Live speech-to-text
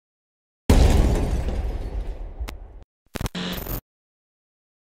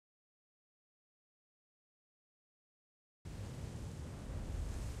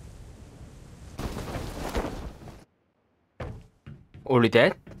Only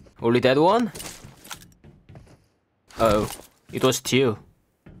that? Only that one? Oh, it was two.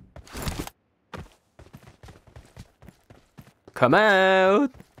 Come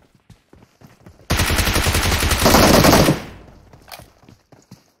out!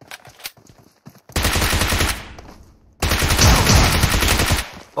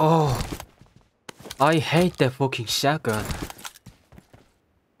 Oh, I hate that fucking shotgun.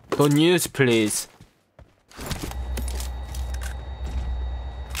 Don't use, please.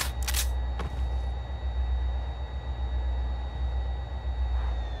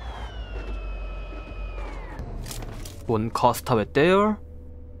 One customer there.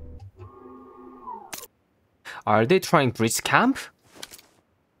 Are they trying breach camp?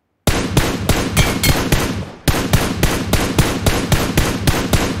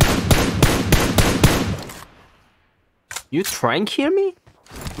 You trying to kill me?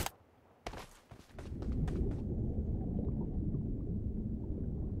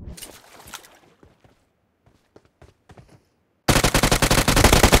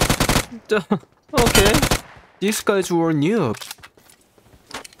 Okay, these guys were noob.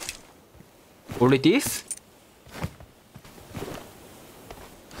 Only this?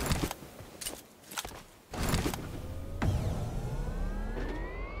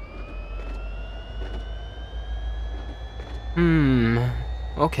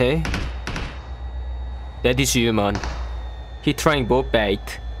 Okay. That is human. He trying both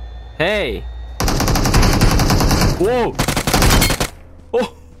bait. Hey! Whoa!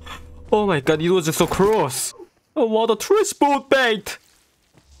 Oh! Oh my god, it was so close! Oh, what a trash boat bait!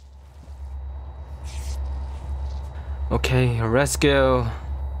 Okay, let's go.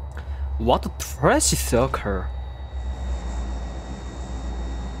 What a trash sucker!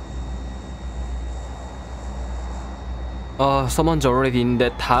 Someone's already in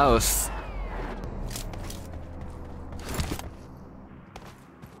that house.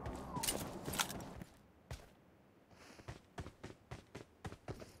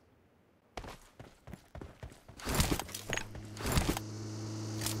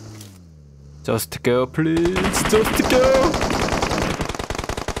 Just go, please. Just go.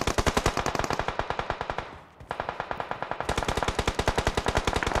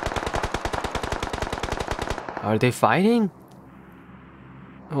 Are they fighting?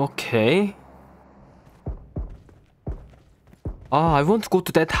 Okay. I want to go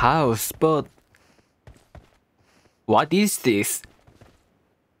to that house, but what is this?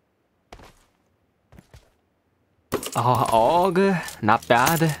 Og, not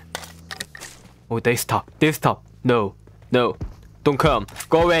bad. Oh, they stop. They stop. No, no, don't come.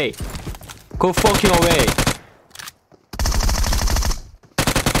 Go away. Go fucking away.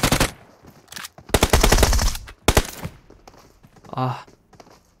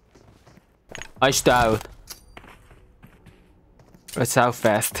 I should out. Let's out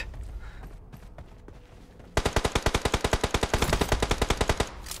fast.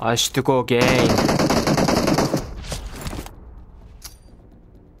 I should go again.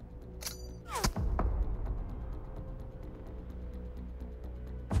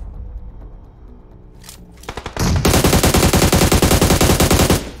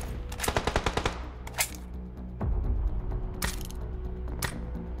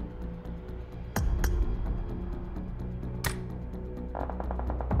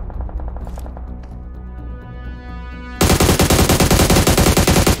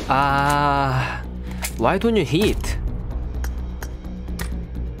 Why don't you hit?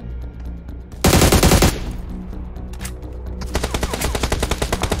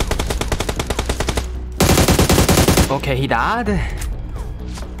 Okay, he died.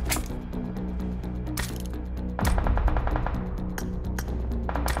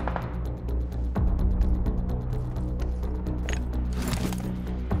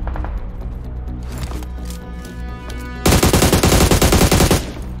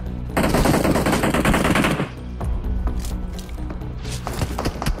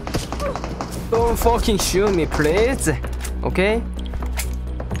 Don't fucking shoot me, please. Okay?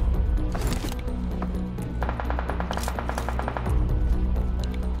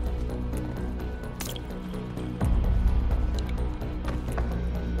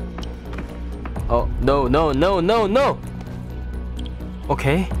 Oh, no, no, no, no, no!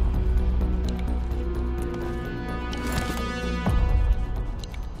 Okay.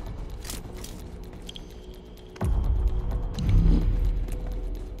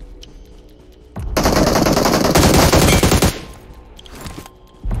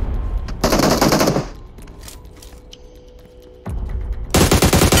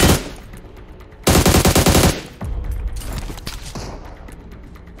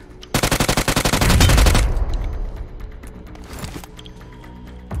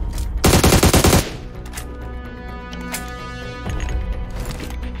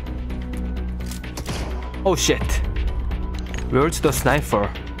 Oh shit. Where's the sniper?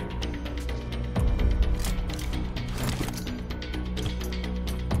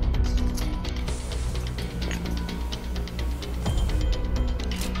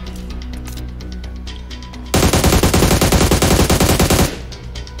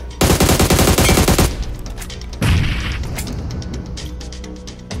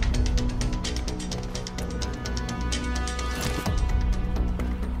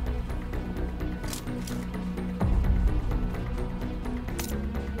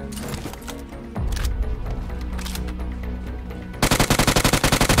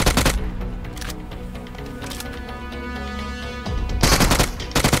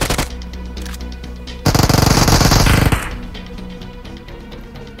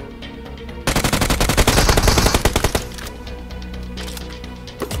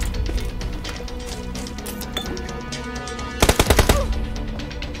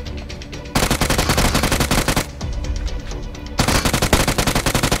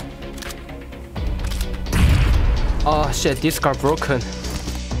 Oh shit, this car broken.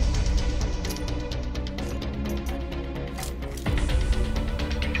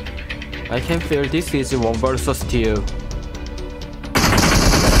 I can feel this is 1 versus 2.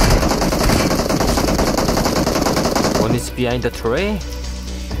 One is behind the tree.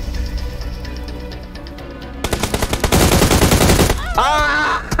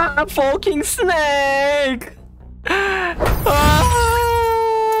 Ah! Fucking snake! Ah!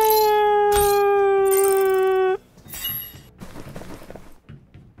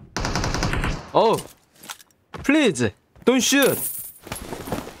 Oh, please don't shoot.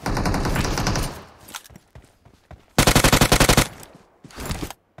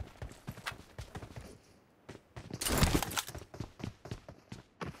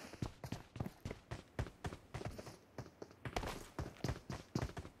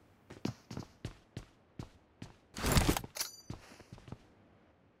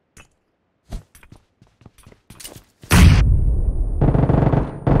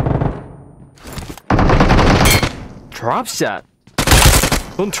 Drop shot.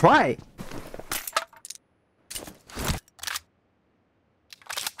 Don't try.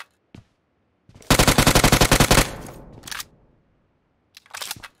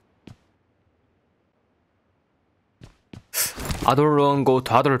 Other run, go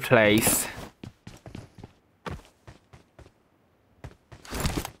to other place.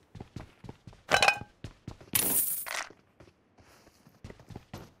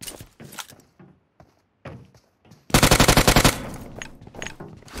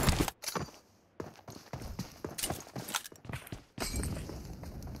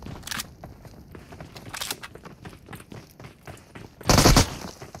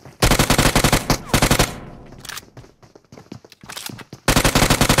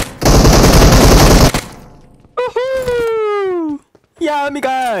 Yummy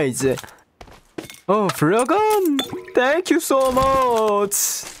guys! Oh, Dragon! Thank you so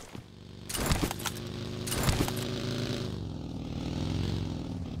much!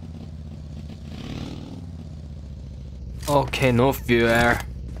 Okay, no fuel.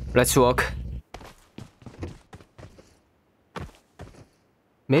 Let's walk.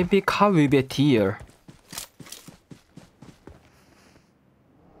 Maybe car will be here.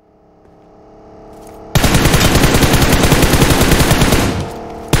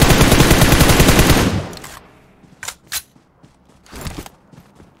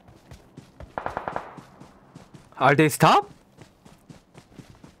 Are they stopped?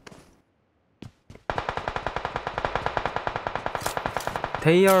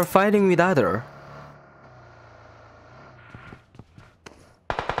 They are fighting with other.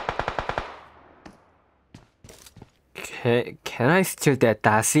 Can I steal that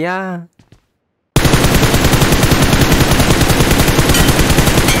Dacia?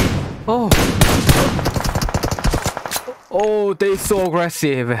 Oh. Oh, they're so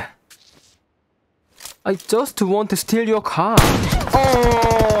aggressive. I just want to steal your car.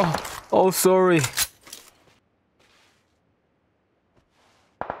 Oh, oh, sorry.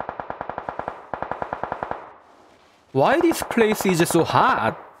 Why this place is so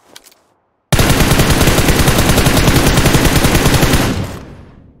hot?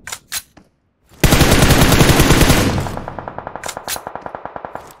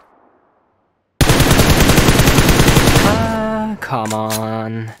 Ah, come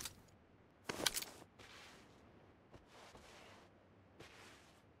on.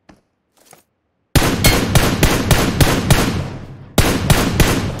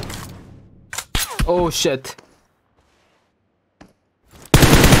 Oh shit.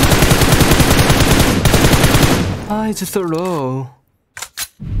 Ah, it's so low.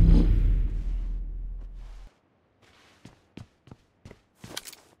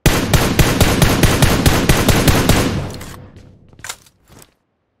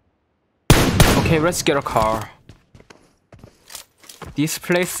 Okay, let's get a car. This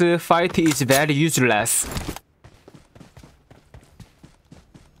place fight is very useless.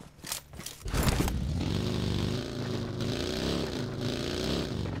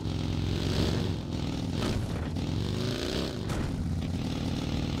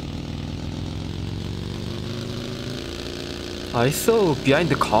 I saw behind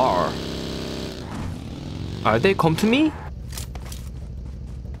the car. Are they come to me?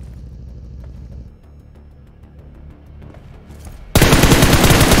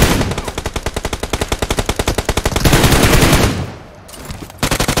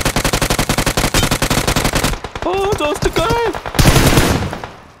 Oh, just go!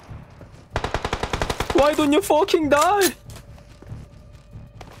 Why don't you fucking die?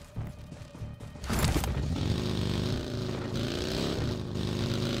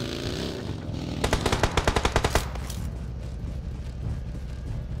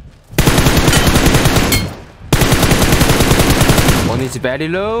 One is very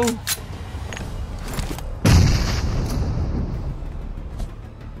low.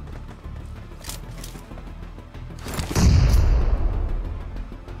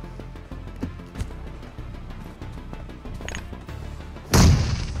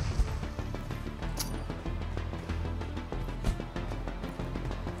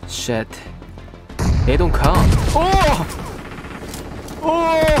 Shit. They don't come. Oh!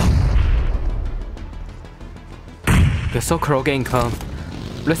 Oh! The circle again come.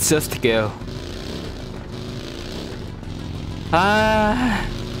 Let's just go.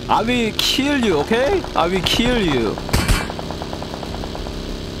 I will kill you, okay? I will kill you.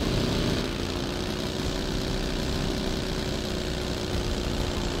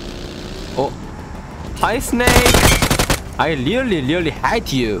 Oh. Hi, Snake. I really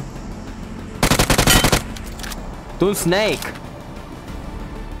hate you. Don't snake.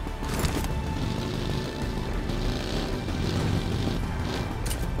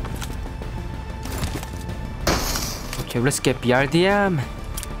 Okay, let's get BRDM.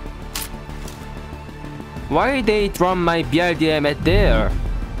 Why they drop my BRDM at there?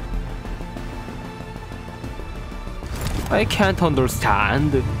 I can't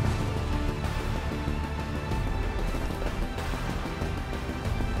understand.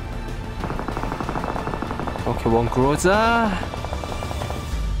 Okay, one cruiser.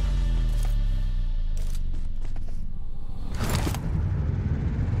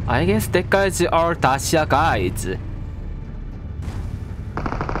 I guess that guys are Dacia guys.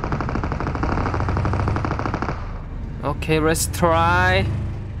 Okay, let's try.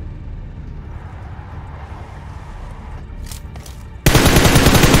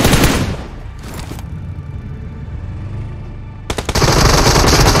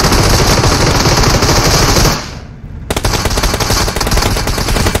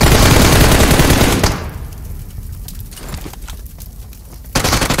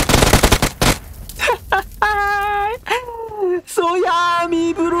 So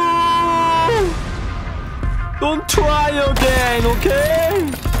yummy, bro. Don't try again, okay?